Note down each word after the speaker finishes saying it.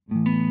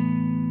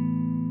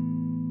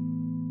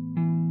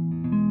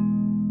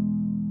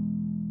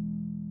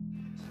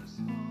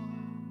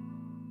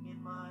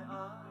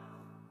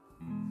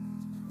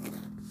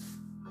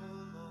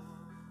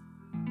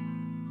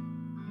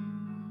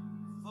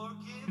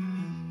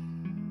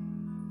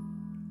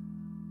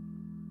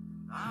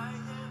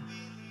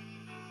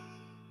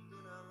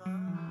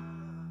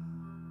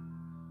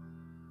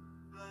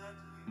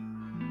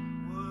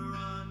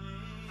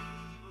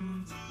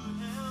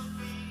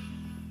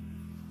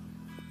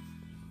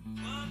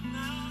But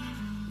now,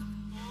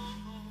 oh,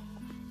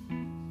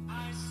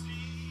 I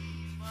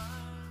see my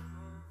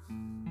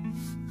wrong.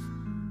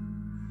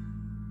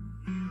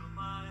 Heal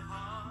my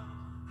heart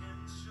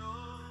and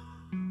show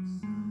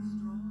yourself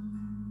strong.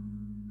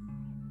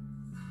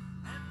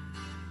 And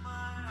in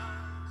my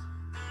eyes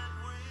and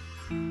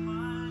with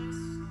my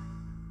song,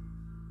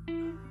 I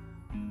will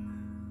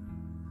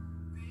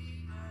be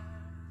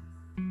magnified.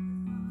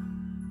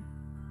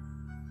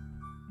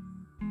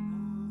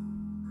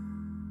 Oh,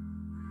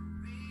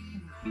 be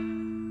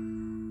magnified.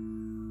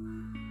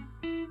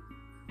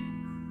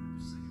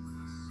 Sing it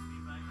with us.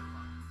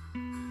 Be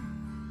magnified.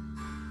 Be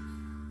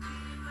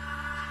magnified,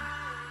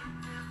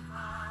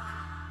 oh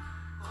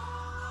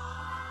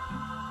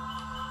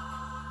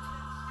Lord.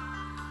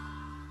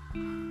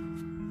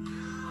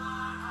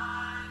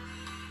 You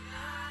are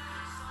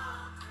highly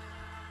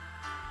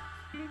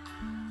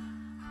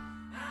exalted,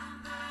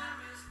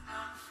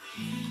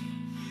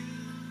 and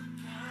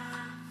there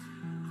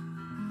is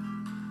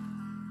nothing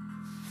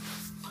you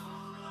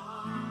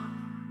can do.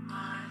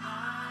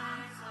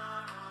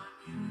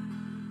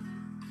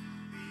 Oh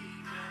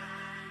Lord,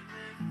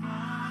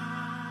 my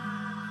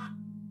eyes are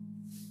on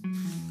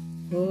you.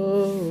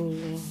 Be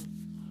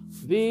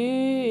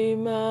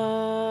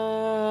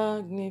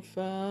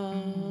magnified.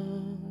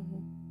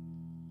 Oh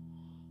Lord,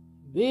 be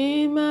magnified.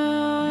 Be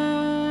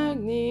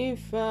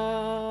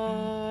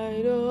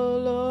magnified, O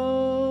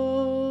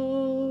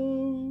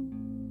Lord.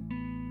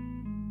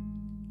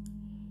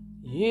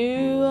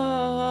 You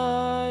are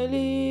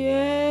highly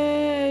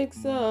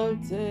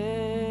exalted,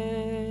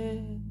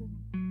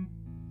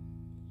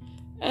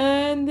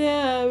 and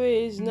there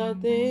is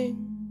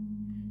nothing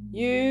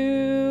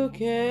you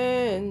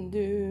can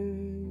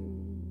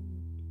do.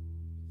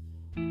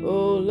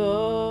 Oh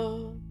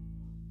Lord,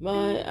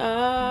 my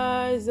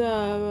eyes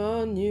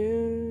are on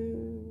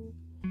you.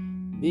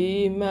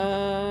 Be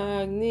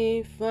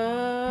magnified,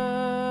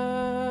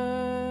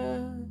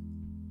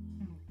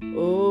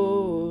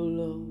 oh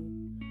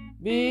Lord,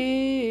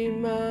 be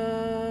magnified,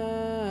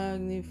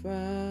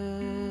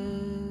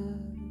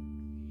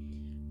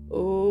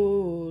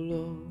 oh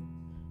Lord,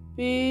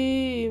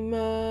 be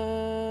magnified.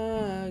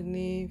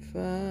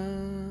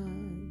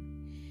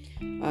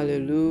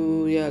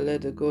 Hallelujah.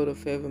 Let the God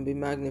of heaven be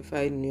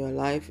magnified in your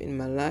life, in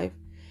my life.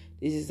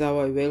 This is how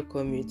I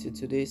welcome you to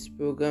today's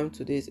program,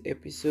 today's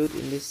episode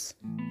in this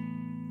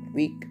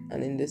week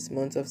and in this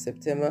month of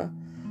September.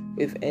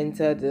 We've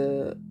entered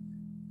the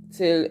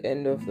tail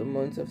end of the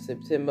month of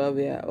September.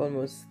 We are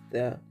almost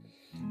there.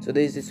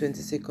 Today is the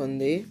 22nd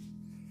day.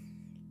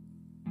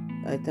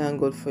 I thank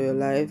God for your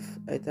life.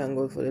 I thank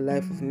God for the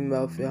life of a member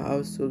of your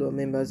household or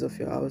members of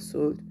your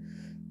household.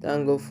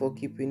 Thank God for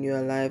keeping you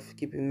alive,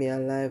 keeping me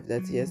alive,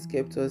 that He has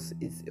kept us.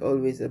 It's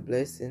always a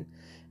blessing.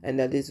 And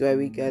that is why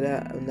we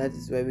gather, and that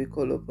is why we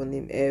call upon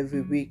Him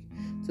every week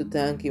to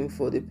thank Him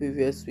for the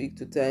previous week,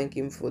 to thank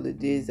Him for the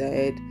days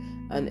ahead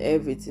and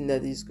everything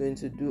that He's going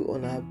to do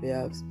on our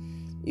behalf.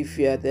 If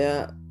you are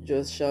there,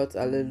 just shout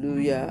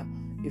hallelujah.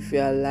 If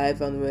you are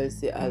alive and well,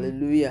 say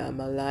hallelujah. I'm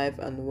alive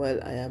and well.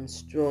 I am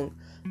strong.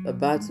 The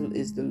battle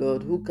is the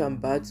Lord. Who can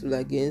battle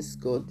against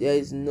God? There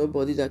is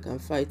nobody that can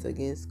fight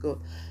against God.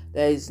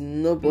 There is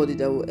nobody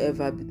that will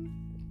ever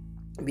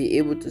be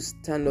able to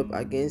stand up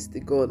against the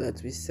God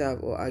that we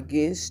serve, or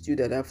against you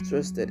that have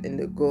trusted in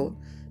the God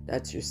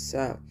that you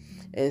serve.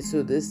 And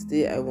so this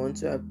day I want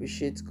to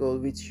appreciate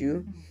God with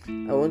you.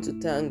 I want to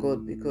thank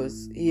God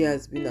because He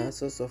has been our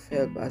source of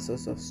help, our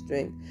source of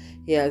strength.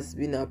 He has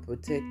been our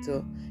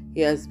protector.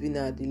 He has been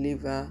our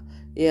deliverer.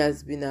 He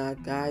has been our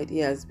guide. He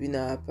has been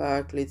our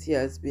paraclete. He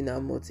has been our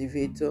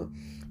motivator.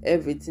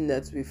 Everything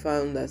that we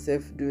found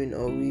ourselves doing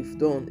or we've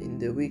done in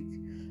the weeks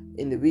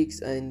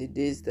and in the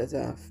days that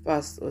have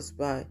passed us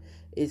by,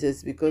 it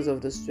is because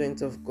of the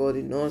strength of God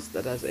in us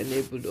that has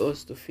enabled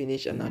us to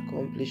finish and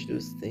accomplish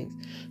those things.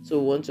 So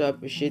we want to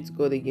appreciate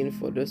God again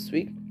for this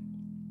week.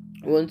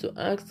 We want to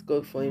ask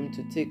God for Him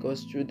to take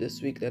us through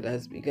this week that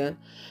has begun,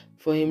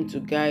 for Him to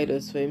guide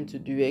us, for Him to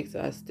direct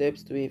our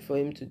steps, for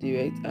Him to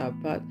direct our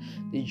path,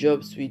 the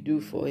jobs we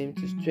do, for Him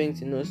to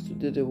strengthen us to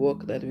do the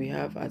work that we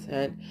have at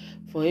hand,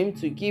 for Him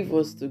to give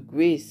us the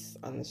grace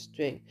and the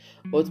strength.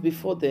 But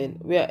before then,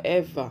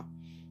 wherever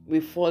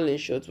we've fallen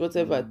short,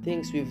 whatever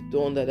things we've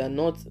done that are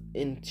not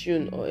in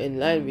tune or in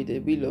line with the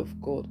will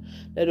of God,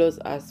 let us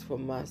ask for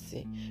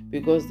mercy,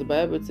 because the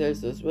Bible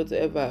tells us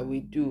whatever we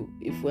do,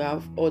 if we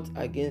have aught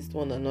against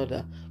one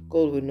another,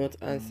 God will not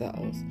answer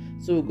us.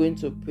 So we're going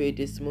to pray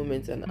this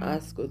moment and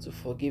ask God to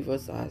forgive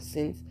us our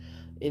sins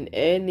in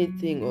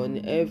anything or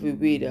in every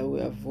way that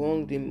we have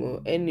wronged Him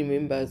or any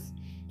members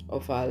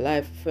of our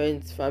life,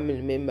 friends,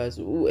 family members,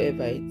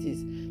 whoever it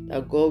is,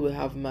 that God will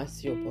have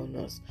mercy upon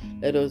us.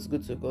 Let us go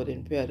to God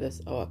in prayer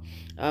this hour.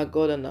 Our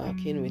God and our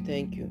King, we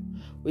thank you.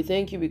 We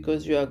thank you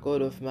because you are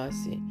God of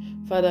mercy.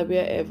 Father,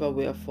 wherever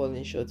we are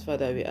falling short,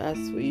 Father, we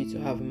ask for you to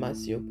have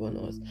mercy upon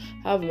us.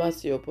 Have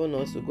mercy upon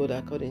us, O God,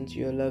 according to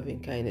your loving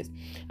kindness.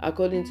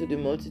 According to the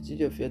multitude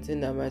of your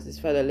tender mercies,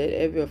 Father, let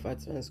every of our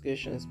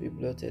transgressions be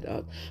blotted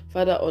out.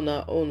 Father, on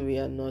our own we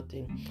are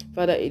nothing.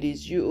 Father, it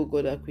is you, O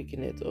God, that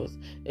quickeneth us.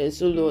 And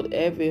so, Lord,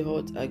 every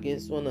hurt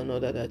against one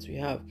another that we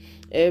have,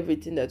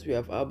 everything that we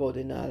have harbored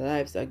in our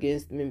lives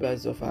against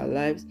members of our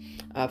lives,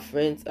 our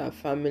friends, our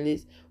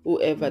families,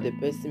 whoever the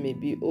person may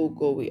be, oh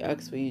God, we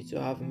ask for you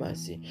to have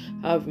mercy.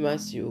 Have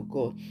mercy, oh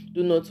God.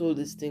 Do not hold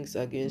these things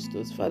against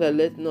us. Father,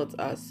 let not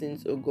our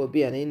sins, oh God,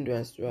 be an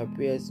hindrance to our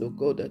prayers, oh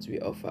God, that we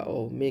offer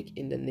or make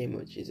in the name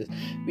of Jesus.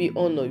 We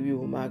honor you,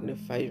 we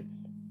magnify you.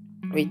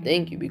 We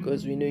thank you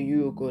because we know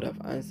you, O God,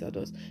 have answered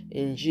us.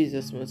 In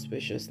Jesus' most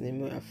precious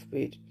name we have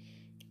prayed.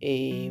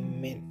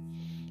 Amen.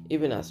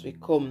 Even as we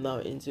come now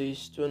into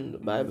his throne, the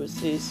Bible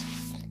says,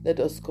 let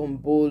us come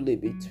boldly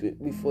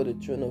before the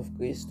throne of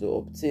grace to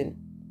obtain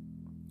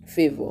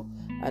favor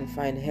and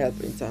find help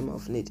in time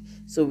of need.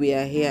 So we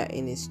are here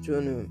in his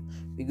throne room.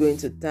 We're going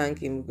to thank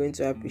him, we're going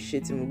to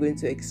appreciate him, we're going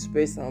to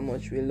express how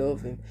much we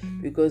love him,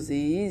 because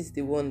he is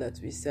the one that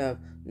we serve.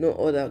 No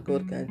other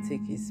God can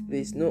take his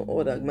place. No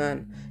other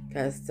man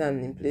can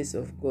stand in place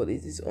of God.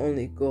 It is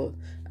only God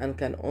and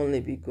can only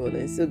be God.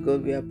 And so,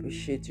 God, we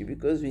appreciate you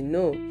because we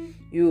know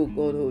you,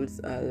 God, holds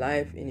our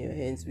life in your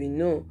hands. We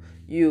know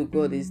you,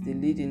 God, is the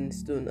leading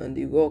stone and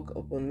the rock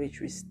upon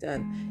which we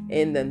stand.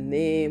 In the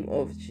name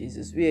of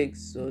Jesus, we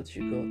exalt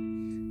you,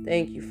 God.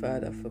 Thank you,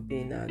 Father, for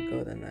being our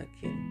God and our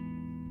King.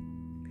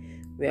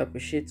 We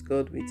appreciate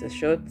God with a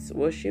short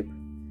worship.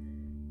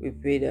 We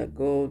pray that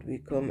God will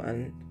come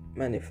and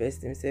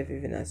manifest himself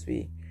even as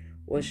we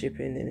worship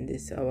him in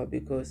this hour,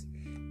 because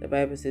the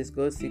Bible says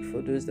God seeks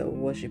for those that will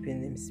worship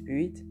him in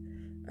spirit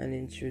and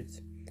in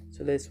truth.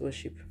 So let's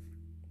worship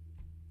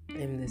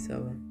him this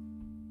hour.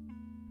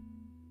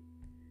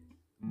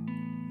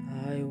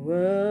 I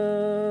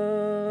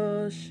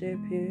worship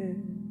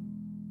you,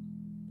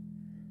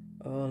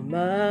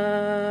 Almighty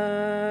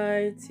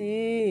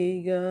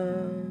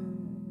God.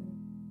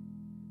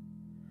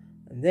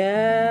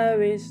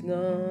 There is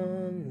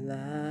none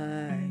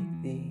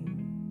like thee.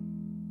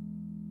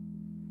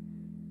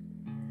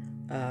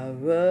 I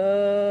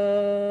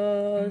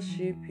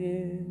worship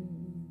you,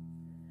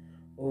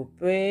 O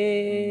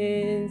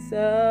Prince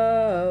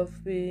of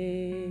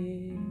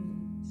Peace.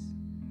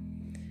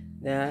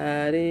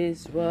 That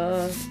is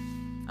what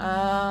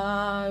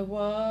I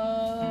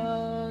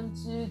want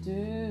to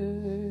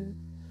do.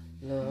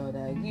 Lord,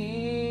 I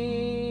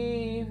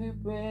give you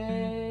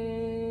praise.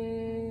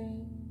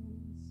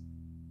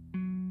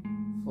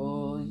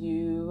 For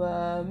you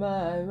are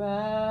my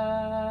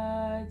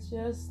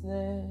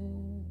righteousness.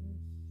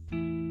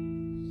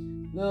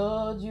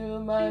 Lord, you are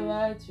my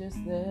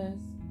righteousness.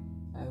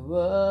 I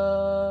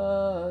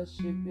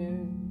worship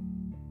you.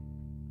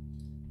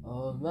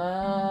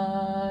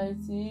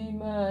 Almighty,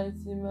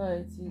 mighty,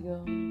 mighty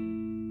God.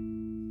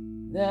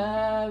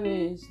 There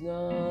is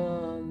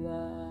none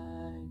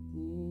like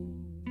thee.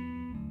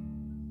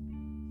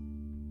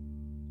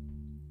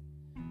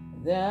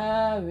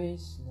 There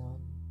is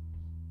none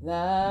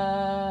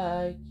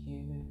like you.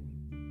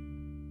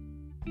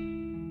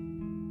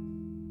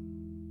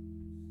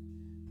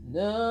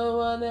 No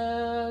one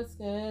else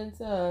can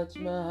touch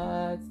my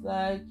heart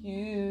like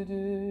you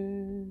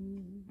do.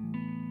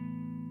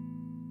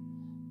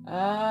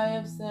 I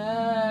have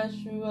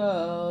searched through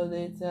all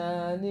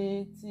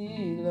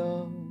eternity,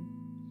 Lord,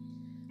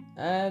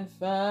 and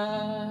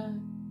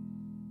found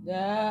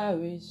there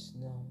is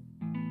none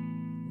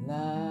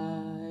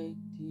like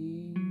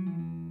thee.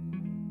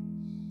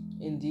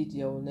 Indeed,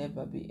 there will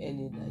never be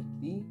any like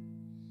thee.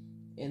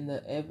 In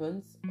the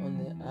heavens, on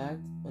the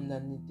earth,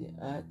 underneath the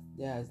earth,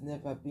 there has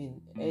never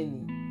been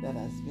any that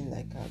has been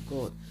like our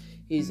God.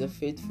 He is a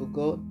faithful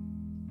God.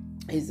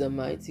 He is a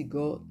mighty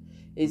God.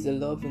 He is a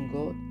loving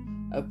God,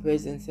 a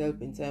present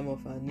help in time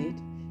of our need.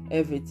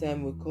 Every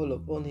time we call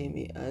upon him,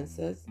 he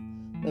answers.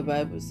 The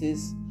Bible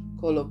says,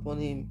 call upon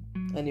him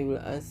and he will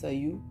answer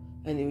you,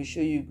 and he will show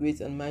you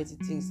great and mighty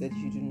things that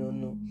you do not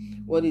know.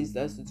 What is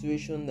that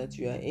situation that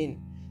you are in,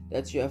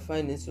 that you are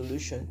finding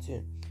solution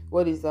to?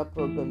 What is that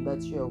problem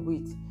that you are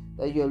with,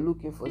 that you are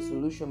looking for a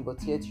solution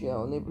but yet you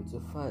are unable to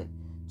find?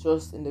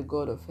 Trust in the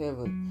God of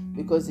heaven,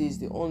 because he is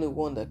the only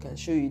one that can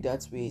show you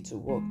that way to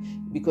walk.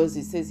 Because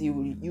he says you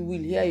will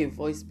hear a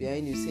voice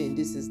behind you saying,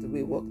 this is the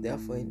way, walk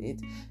therefore in it.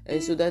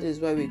 And so that is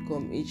why we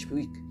come each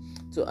week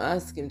to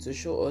ask him to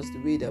show us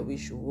the way that we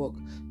should walk,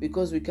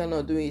 because we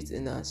cannot do it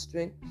in our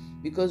strength,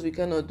 because we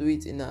cannot do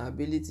it in our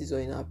abilities or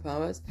in our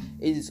powers.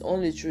 It is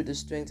only through the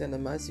strength and the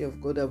mercy of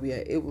God that we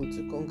are able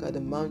to conquer the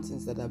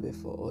mountains that are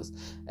before us.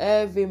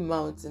 Every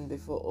mountain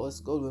before us,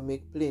 God will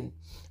make plain.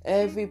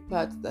 Every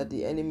path that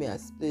the enemy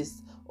has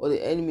placed or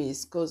the enemy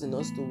is causing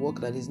us to walk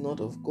that is not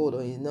of God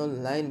or is not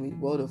in line with the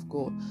word of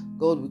God,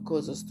 God will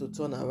cause us to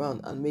turn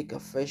around and make a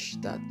fresh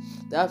start.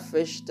 That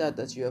fresh start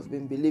that you have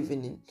been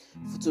believing in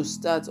to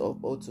start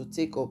up or to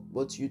take up,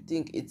 but you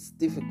think it's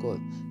difficult,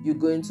 you're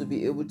going to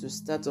be able to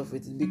start off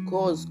with it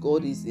because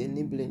God is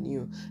enabling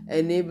you.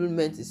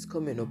 Enablement is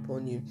coming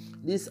upon you.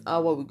 This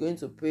hour we're going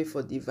to pray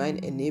for divine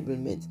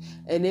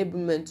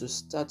enablement to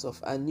start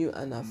off anew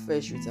and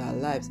afresh with our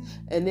lives,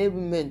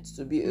 enablement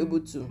to be able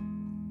to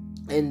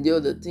endure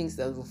the things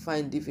that we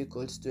find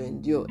difficult to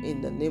endure in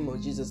the name of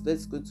Jesus.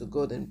 Let's go to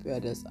God in prayer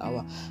this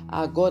hour.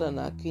 Our God and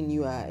our King,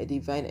 you are a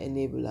divine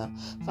enabler.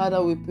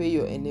 Father, we pray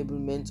your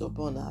enablement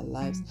upon our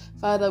lives.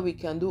 Father, we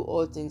can do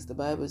all things, the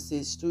Bible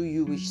says, through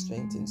you which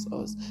strengthens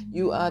us.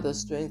 You are the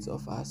strength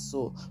of our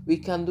soul. We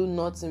can do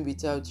nothing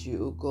without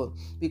you, O God,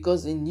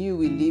 because in you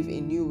we live,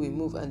 in you we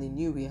move, and in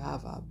you we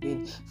have our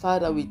being.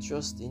 Father, we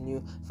trust in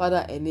you.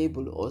 Father,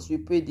 enable us. We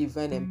pray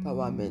divine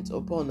empowerment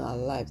upon our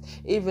lives,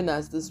 even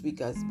as this week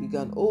has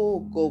begun. Oh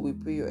God, we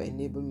pray your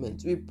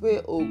enablement. We pray,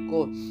 oh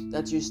God,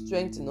 that you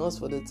strengthen us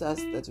for the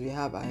task that we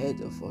have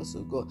ahead of us,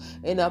 oh God.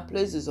 In our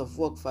places of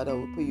work, Father,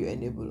 we pray you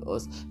enable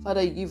us.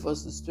 Father, you give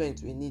us the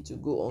strength we need to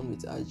go on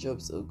with our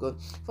jobs, oh God.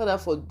 Father,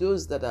 for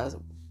those that are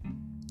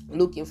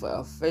looking for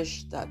a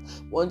fresh start,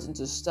 wanting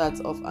to start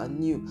off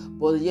anew,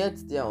 but yet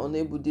they are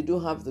unable, they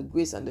don't have the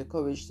grace and the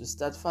courage to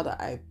start. Father,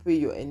 I pray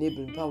your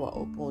enabling power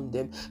upon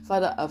them.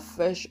 Father, a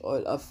fresh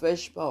oil, a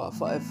fresh power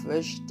for a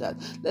fresh start.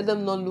 Let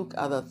them not look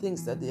at the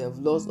things that they have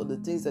lost or the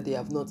things that they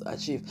have not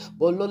achieved,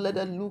 but Lord, let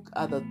them look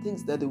at the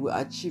things that they will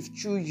achieve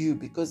through you,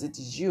 because it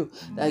is you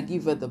that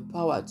give us the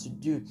power to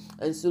do.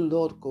 And so,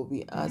 Lord God,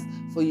 we ask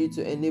for you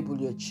to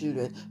enable your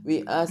children.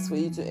 We ask for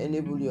you to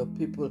enable your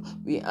people.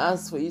 We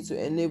ask for you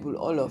to enable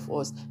all of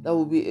us that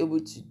will be able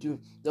to do,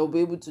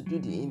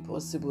 the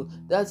impossible,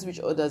 that which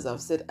others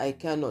have said I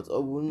cannot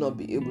or will not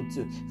be able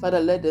to. Father,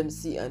 let them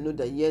see and know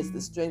that yes,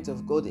 the strength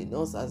of God in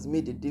us has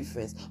made a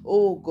difference.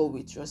 Oh God,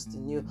 we trust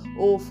in you.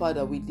 Oh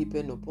Father, we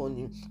depend upon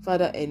you.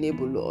 Father,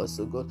 enable us,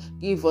 oh God.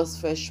 Give us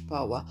fresh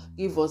power,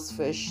 give us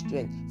fresh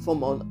strength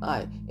from on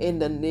high, in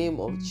the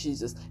name of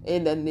Jesus.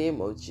 In the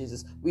name of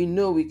Jesus, we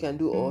know we can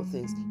do all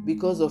things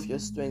because of your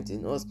strength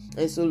in us.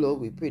 And so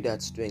Lord, we pray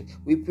that strength,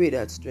 we pray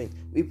that strength,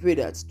 we pray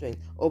that strength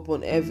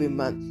upon every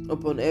man,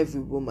 upon every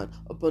woman,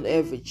 upon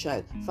every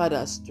child.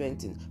 Father,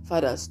 strengthen.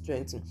 Father,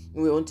 strengthen.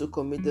 We want to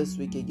commit this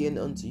week again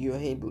unto your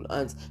able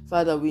hands.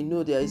 Father, we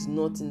know there is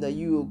nothing that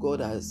you, O God,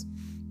 has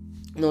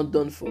not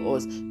done for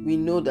us. We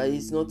know that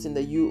it's nothing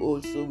that you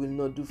also will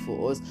not do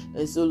for us.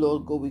 And so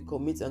Lord God, we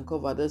commit and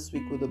cover this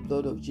week with the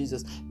blood of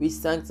Jesus. We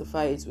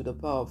sanctify it with the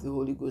power of the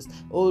Holy Ghost.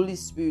 Holy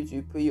Spirit, we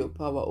pray your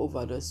power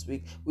over this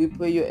week. We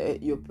pray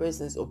your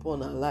presence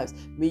upon our lives.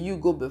 May you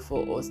go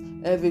before us.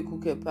 Every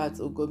crooked path,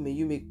 oh God, may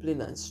you make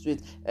plain and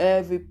straight.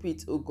 Every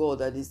pit, oh God,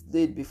 that is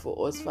laid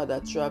before us,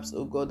 Father, traps,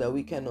 oh God, that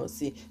we cannot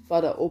see.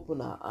 Father,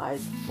 open our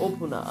eyes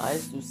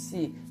to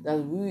see that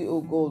we,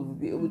 oh God, will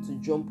be able to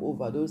jump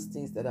over those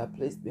things that are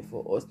placed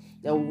before us,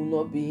 that we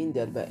will not be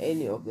hindered by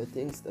any of the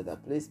things that are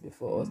placed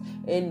before us.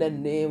 In the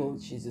name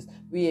of Jesus,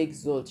 we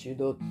exalt you,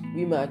 Lord.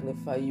 We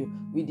magnify you.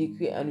 We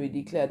decree and we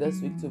declare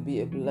this week to be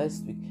a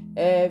blessed week.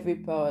 Every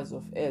powers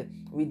of hell,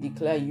 we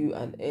declare you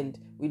an end.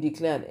 We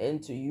declare an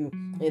end to you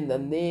in the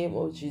name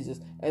of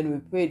Jesus. And we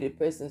pray the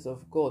presence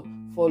of God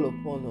fall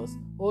upon us.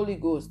 Holy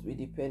Ghost, we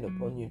depend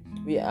upon you.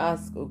 We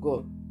ask, oh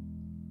God,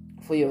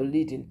 for your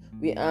leading.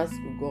 We ask,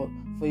 oh God,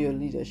 for your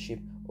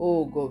leadership.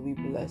 Oh God, we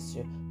bless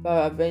you.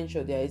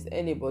 Peradventure, there is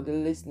anybody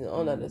listening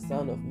under the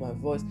sound of my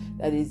voice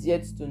that is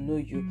yet to know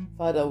you.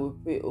 Father, we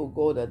pray, oh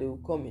God, that they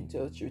will come in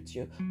touch with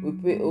you. We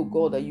pray, oh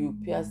God, that you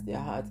pierce their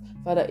hearts.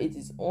 Father, it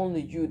is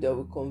only you that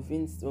will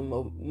convince the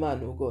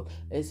man, oh God.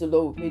 And so,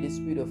 Lord, we pray the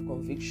spirit of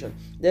conviction.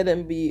 Let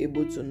them be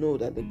able to know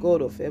that the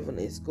God of heaven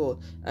is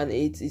God, and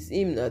it is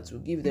him that will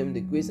give them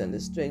the grace and the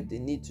strength they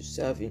need to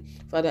serve him.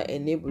 Father,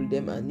 enable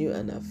them anew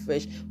and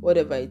afresh.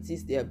 Whatever it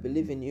is they are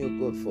believing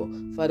you, God, for,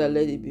 Father,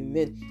 let it be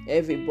met.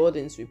 Every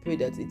burden, we pray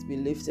that it be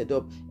lifted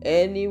up.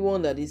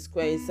 Anyone that is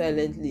crying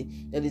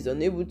silently, that is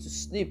unable to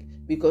sleep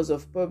because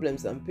of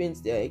problems and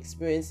pains they are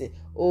experiencing,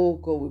 oh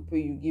God, we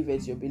pray you give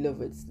us your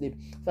beloved sleep.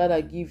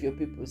 Father, give your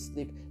people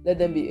sleep. Let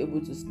them be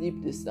able to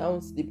sleep the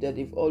sound sleep that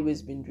they've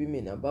always been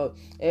dreaming about.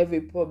 Every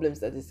problem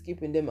that is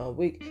keeping them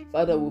awake,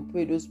 Father, we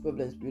pray those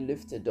problems be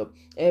lifted up.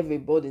 Every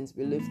burdens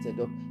be lifted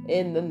up.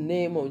 In the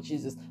name of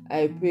Jesus,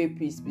 I pray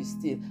peace be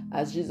still.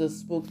 As Jesus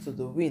spoke to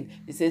the wind,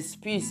 he says,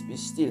 peace be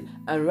still.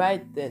 And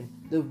right then,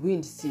 the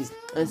wind ceased.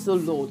 And so,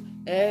 Lord,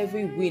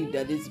 every wind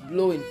that is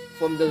blowing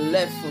from the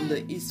left, from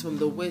the east, from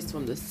the west,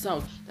 from the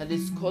south, that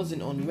is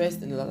causing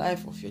unrest in the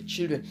life of your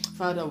children,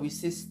 Father, we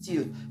say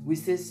still. We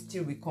say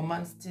still. We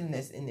command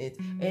stillness in it.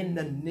 In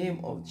the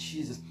name of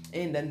Jesus.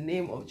 In the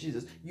name of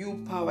Jesus.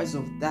 You powers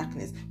of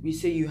darkness, we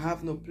say you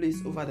have no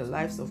place over the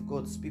lives of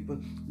God's people.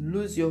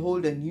 Lose your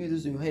hold and you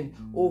lose your hand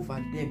over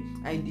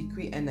them. I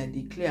decree and I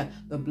declare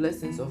the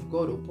blessings of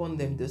God upon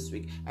them this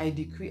week. I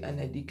decree and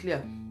I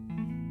declare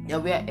Yeah,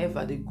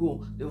 wherever they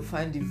go, they will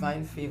find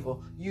divine favor.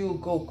 You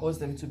go cause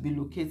them to be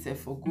located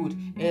for good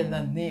in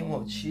the name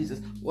of Jesus.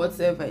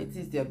 Whatever it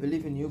is they are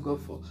believing you,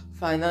 God, for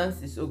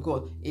finances, oh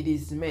God, it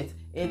is met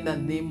in the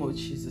name of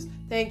Jesus.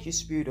 Thank you,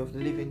 Spirit of the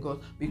living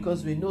God,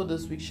 because we know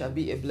this week shall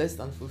be a blessed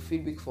and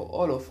fulfilled week for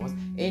all of us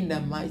in the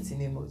mighty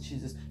name of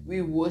Jesus.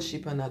 We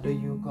worship and adore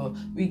you, God.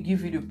 We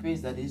give you the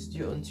praise that is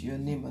due unto your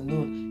name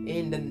alone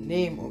in the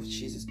name of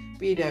Jesus.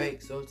 Be thou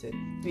exalted,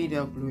 be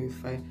thou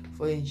glorified,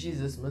 for in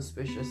Jesus' most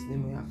precious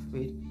name we have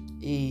prayed.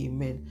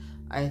 Amen.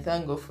 I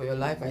thank God for your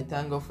life. I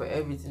thank God for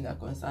everything that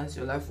concerns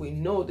your life. We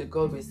know the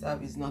God we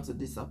serve is not a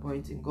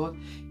disappointing God.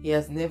 He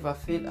has never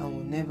failed and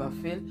will never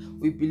fail.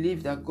 We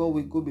believe that God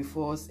will go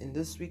before us in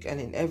this week and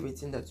in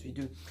everything that we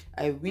do.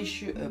 I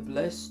wish you a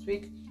blessed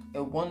week,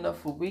 a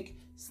wonderful week.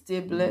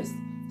 Stay blessed,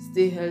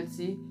 stay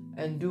healthy,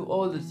 and do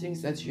all the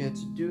things that you have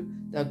to do,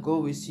 that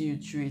God will see you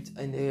through it,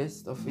 and the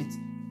rest of it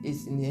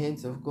is in the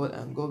hands of God,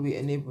 and God will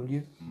enable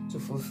you to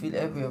fulfill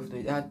every of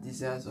the heart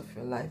desires of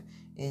your life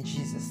in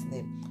Jesus'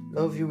 name.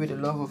 Love you with the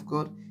love of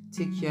God.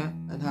 Take care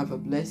and have a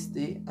blessed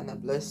day and a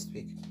blessed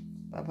week.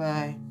 Bye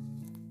bye.